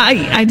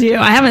 I do.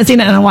 I haven't seen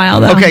it in a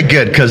while, though. Okay,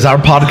 good, because our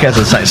podcast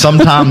is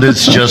sometimes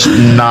it's just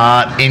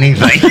not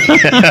anything.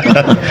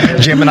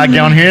 Jim and I get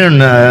on here,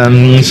 and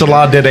it's a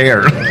lot of dead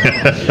air.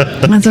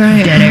 That's all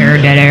right. Dead air.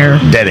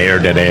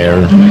 Dead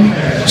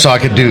air. So I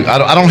could do.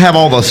 I don't have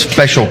all the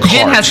special cards.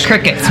 Jim has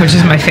crickets, which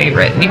is my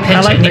favorite. You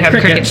pinch it and you have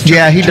crickets.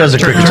 Yeah, he does the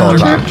crickets all the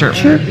time. Sure.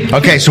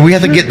 Okay, so we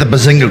have to get the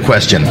Bazinga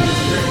question.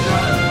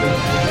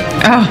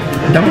 Oh.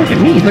 Don't look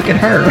at me. Look at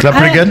her. Is that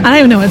pretty good? I don't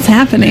even know what's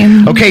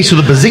happening. Okay, so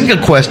the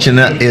Bazinga question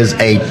is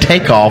a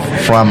takeoff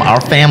from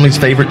our family's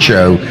favorite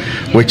show,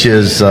 which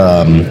is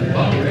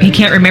He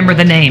can't remember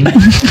the name.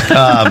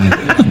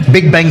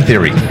 Big Bang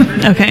Theory.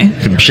 Okay.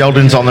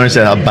 Sheldon's on there and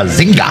said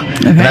Bazinga.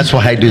 Okay. And that's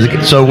what I do.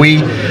 So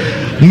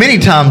many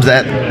times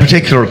that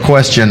particular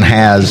question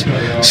has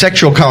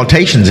sexual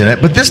connotations in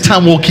it, but this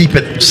time we'll keep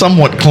it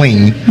somewhat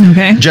clean.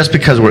 Okay. Just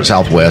because we're at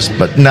Southwest,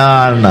 but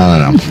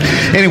no.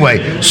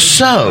 Anyway,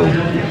 so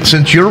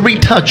since you're a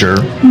retoucher,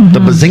 the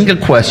Bazinga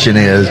question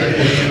is,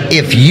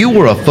 if you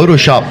were a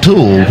Photoshop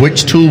tool,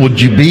 which tool would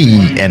you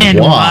be and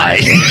why?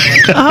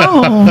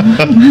 Oh.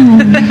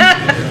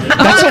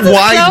 That's a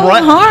wide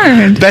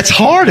hard. That's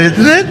hard,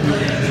 isn't it?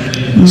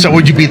 So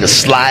would you be the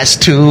slice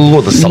tool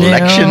or the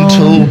selection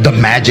tool, the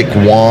magic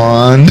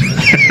wand?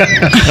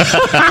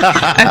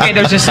 Okay,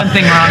 there's just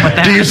something wrong with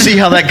that. Do you see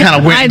how that kind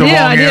of went the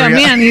wrong area?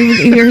 Man,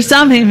 you're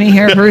stumping me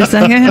here for a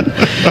second.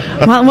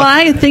 Well,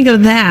 I think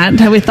of that.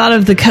 Have we thought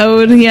of the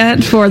code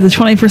yet for the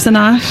 20%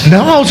 off?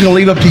 No, I was going to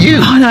leave up to you.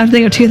 Oh, no, I'm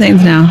thinking of two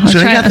things now. I was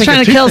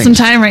trying to kill some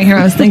time right here.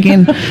 I was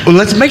thinking. Well,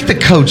 let's make the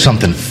code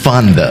something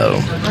fun,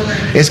 though.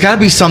 It's got to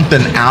be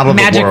something out of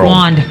Magic the world.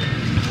 wand.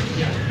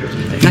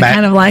 I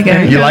kind of like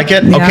it. You like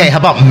it? Yeah. Okay, how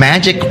about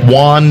Magic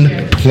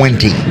Wand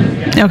 20?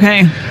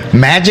 Okay.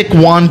 Magic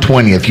Wand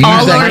 20. If you All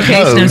use that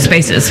lowercase, code, no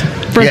spaces.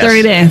 For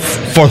 30 days.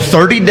 For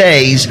 30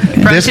 days,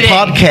 this today.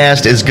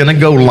 podcast is going to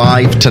go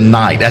live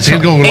tonight. That's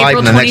going to go live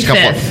in the next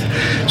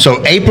couple.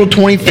 So April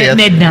 25th, At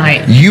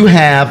midnight. You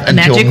have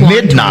until Magic wand.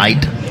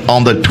 midnight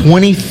on the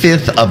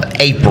 25th of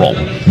April.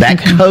 That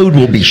code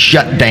will be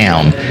shut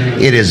down.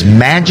 It is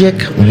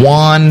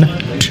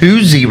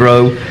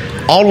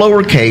Magic120, all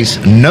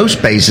lowercase, no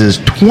spaces,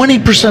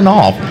 20%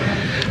 off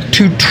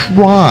to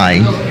try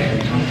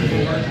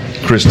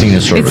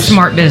Christina's service. It's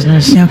smart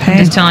business. Okay.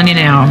 Just telling you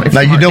now. It's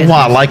Now, you smart know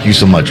why I business. like you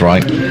so much,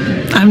 right?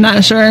 I'm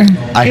not sure.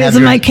 I have Is it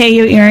your- my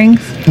KU earrings?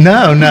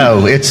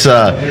 No. It's,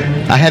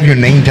 I have your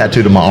name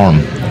tattooed on my arm.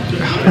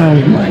 Oh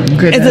my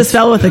goodness. Is it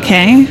spelled with a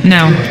K?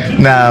 No.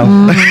 No.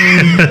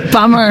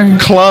 Bummer.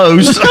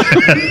 Close. All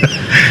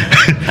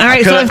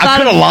right, so I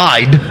could have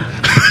lied.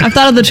 I've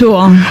thought of the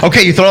tool.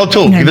 Okay, you throw out a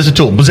tool. Okay. Give us a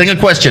tool. Bazinga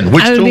question.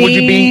 Which I would tool would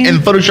you be be- in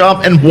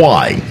Photoshop and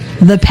why?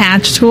 The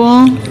patch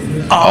tool.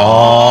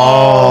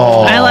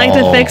 Oh. I like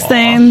to fix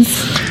things.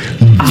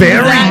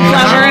 Very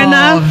Clever good.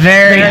 enough.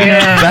 Very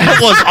good. That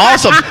was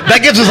awesome.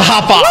 That gives us a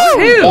high five.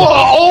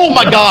 Oh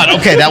my God.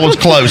 Okay, that was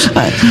close.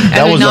 That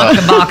And was knock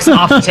the box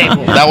off the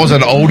table. that was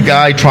an old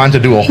guy trying to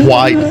do a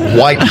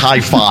white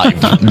high five.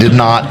 Did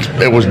not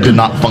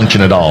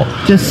function at all.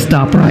 Just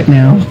stop right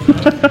now.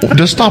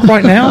 Just stop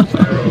right now.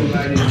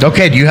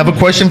 Okay, do you have a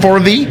question for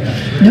V?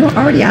 No, I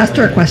already asked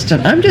her a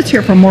question. I'm just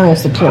here for moral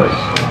support.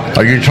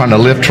 Are you trying to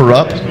lift her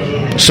up?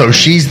 So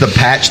she's the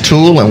patch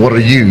tool, and what are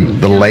you?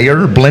 The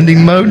layer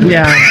blending mode?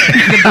 Yeah.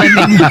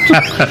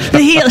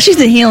 She's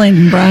the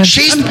healing brush.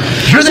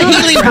 You're the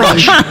healing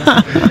brush.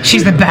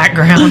 She's the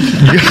background.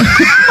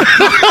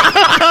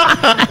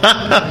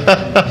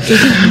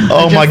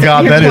 Oh my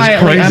God, Here that is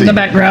quietly, I'm crazy. the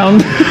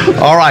background.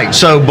 All right,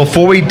 so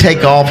before we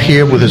take off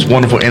here with this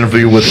wonderful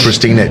interview with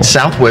Christina at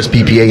Southwest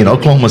PPA in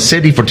Oklahoma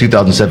City for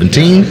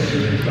 2017,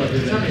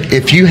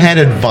 if you had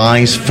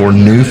advice for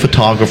new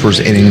photographers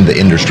in the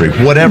industry,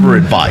 whatever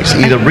advice,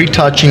 either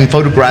retouching,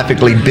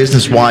 photographically,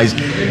 business-wise,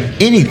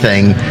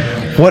 anything,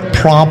 what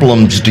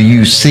problems do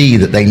you see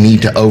that they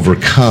need to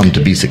overcome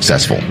to be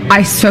successful?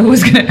 I so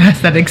was going to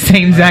ask that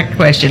same exact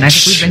question. I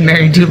think we've been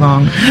married too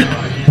long.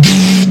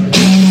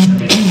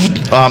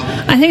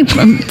 I think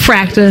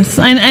practice.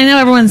 I know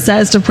everyone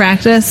says to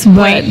practice, but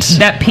Wait,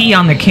 that P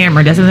on the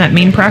camera, doesn't that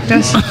mean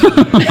practice?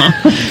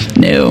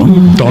 no.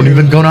 Don't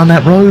even go down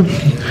that road.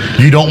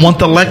 You don't want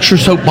the lecture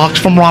soapbox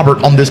from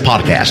Robert on this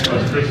podcast.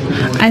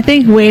 I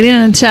think waiting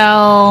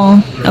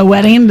until a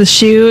wedding to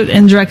shoot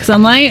in direct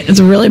sunlight is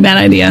a really bad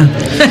idea.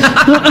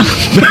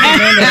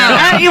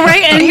 You're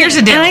right. And Here's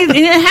the deal. And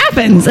it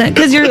happens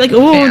because you're like,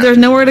 oh, there's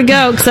nowhere to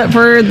go except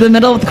for the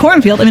middle of the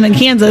cornfield. I mean, in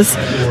Kansas,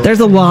 there's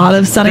a lot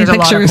of stunning There's a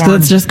lot of pictures corn.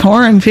 because it's just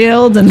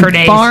cornfields and For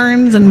days.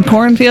 barns and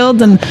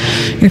cornfields, and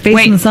you're facing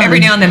Wait, the sun. every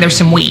now and then there's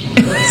some wheat.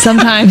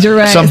 Sometimes you're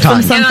right.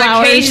 Sometimes. Some And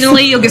sunflowers.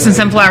 occasionally you'll get some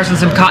sunflowers and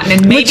some cotton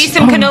and maybe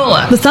some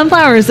canola. The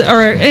sunflowers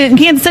are in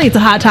Kansas City. It's a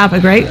hot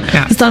topic, right?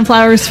 Yeah. The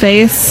sunflowers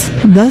face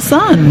the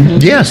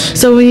sun. Yes.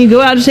 So when you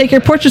go out to take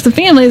your portraits of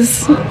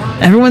families,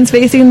 everyone's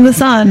facing the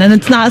sun, and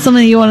it's not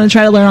something you want to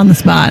try to learn on the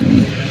spot.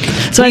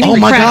 So I think, Oh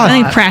my God.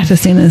 I think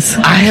practicing is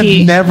I have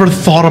key. never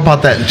thought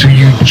about that until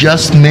you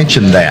just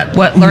mentioned that.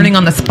 What, learning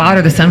on the spot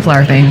or the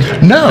sunflower thing?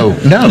 No,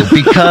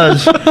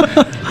 because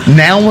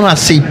now when I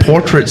see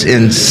portraits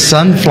in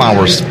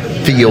sunflowers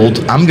field,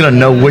 I'm going to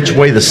know which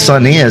way the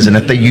sun is and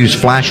if they use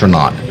flash or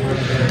not.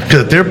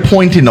 Because if they're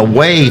pointing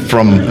away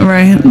from,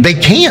 Right. they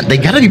can't. They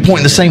got to be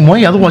pointing the same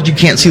way, otherwise you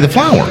can't see the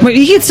flower. But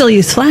you can still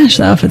use flash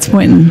though if it's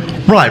pointing.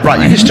 Right. You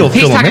can still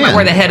He's fill them talking in. about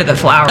where the head of the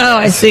flower Oh,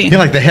 I is. see. You're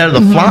like the head of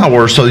the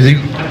flower, so you.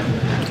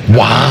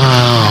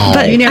 Wow.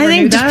 But You never I knew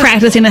think just that?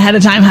 practicing ahead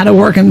of time how to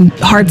work in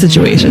hard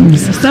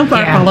situations.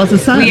 Sunflower Yeah. follows the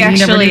sun. We You never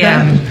actually, knew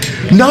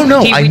that?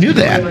 No, He- I knew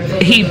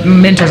that. He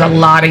mentors a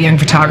lot of young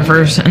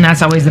photographers, and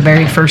that's always the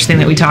very first thing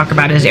that we talk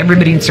about is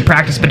everybody needs to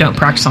practice, but don't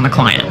practice on the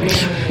client.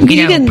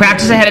 You can-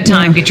 Practice ahead of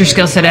time, get your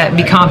skill set up,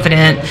 be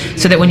confident,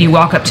 so that when you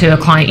walk up to a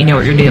client, you know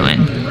what you're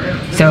doing.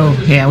 So,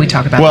 yeah, we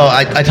talk about Well,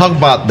 that. I talk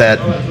about that,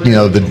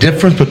 the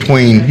difference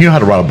between, you know how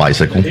to ride a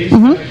bicycle,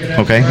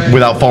 okay,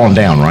 without falling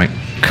down, right?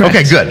 Correct.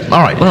 Okay, good.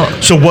 All right. Well-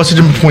 So what's the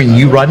difference between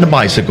you riding a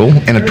bicycle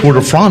and a Tour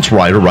de France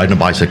rider riding a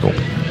bicycle?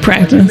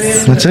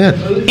 Practice. That's it.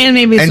 And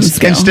maybe And, some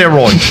skill. and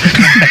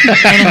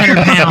steroids. And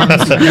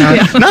 100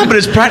 pounds. No, but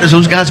it's practice.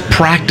 Those guys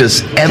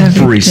practice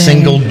every day.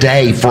 single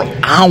day for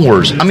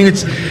hours. I mean,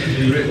 it's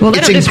Well, they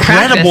it's don't just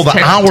incredible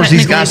practice, the hours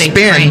these guys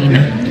technically they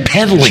spend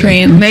pedaling.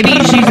 Train. Maybe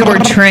you should use the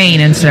word train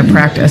instead of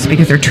practice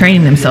because they're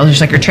training themselves.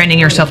 Just like you're training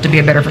yourself to be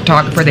a better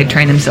photographer, they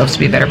train themselves to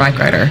be a better bike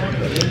rider.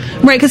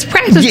 Right, because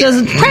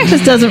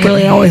practice doesn't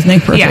really always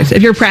make perfect. Yeah.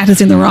 If you're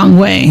practicing the wrong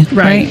way,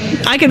 Right.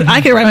 I could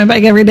ride my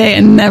bike every day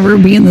and never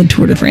be in the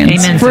Tour de France.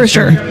 Amen, for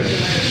sister.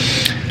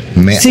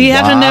 sure. Man, So you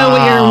have to know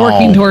what you're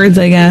working wow. towards,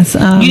 I guess.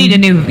 You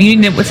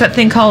need what's that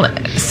thing called?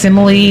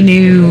 simile,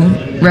 new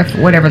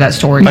whatever that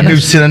story A new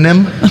is.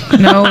 synonym?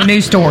 No,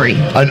 new story.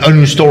 A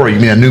new story. You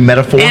mean a new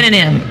metaphor?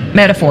 Anonym.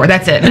 Metaphor.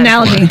 That's it.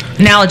 Analogy.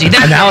 Analogy.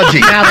 That's Analogy.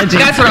 Analogy.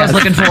 That's what I was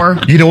looking for.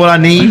 You know what I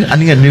need? I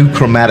need a new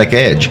chromatic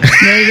edge.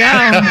 There you go.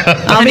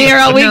 I'll be here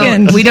all No,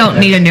 weekend. we don't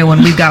need a new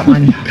one. We've got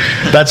one.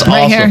 That's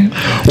Right awesome. here.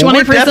 Well,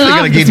 we're 20% definitely off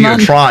going to give this you a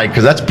month. try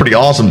because that's pretty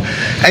awesome.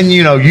 And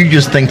you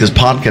just think this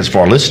podcast for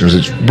our listeners,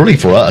 it's really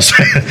for us.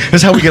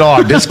 That's how we get all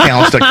our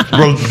discounts to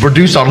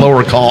reduce our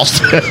lower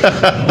cost.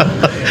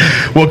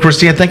 Well,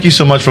 Christina, thank you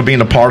so much for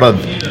being a part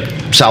of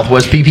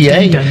Southwest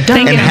PPA Dun, dun, dun. and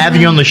Thank you.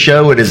 having you on the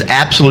show. It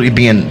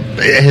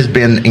has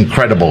been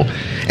incredible.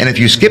 And if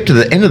you skip to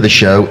the end of the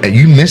show and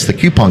you miss the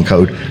coupon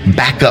code,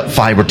 back up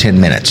 5 or 10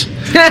 minutes. So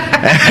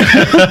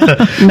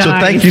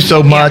thank you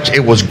so much.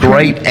 It was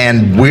great,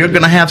 and we're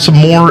going to have some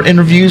more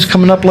interviews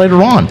coming up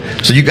later on.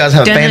 So you guys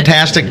have a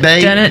fantastic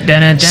day.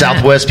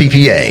 Southwest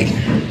PPA.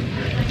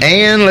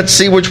 And let's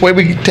see which way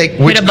we take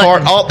which a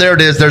card. button. Oh, there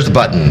it is. There's the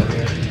button.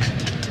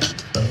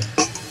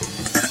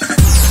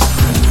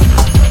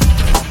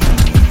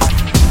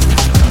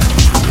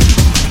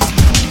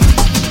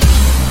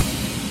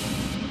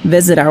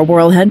 Visit our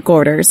world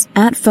headquarters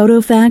at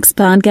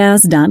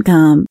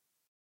photofaxpodcast.com.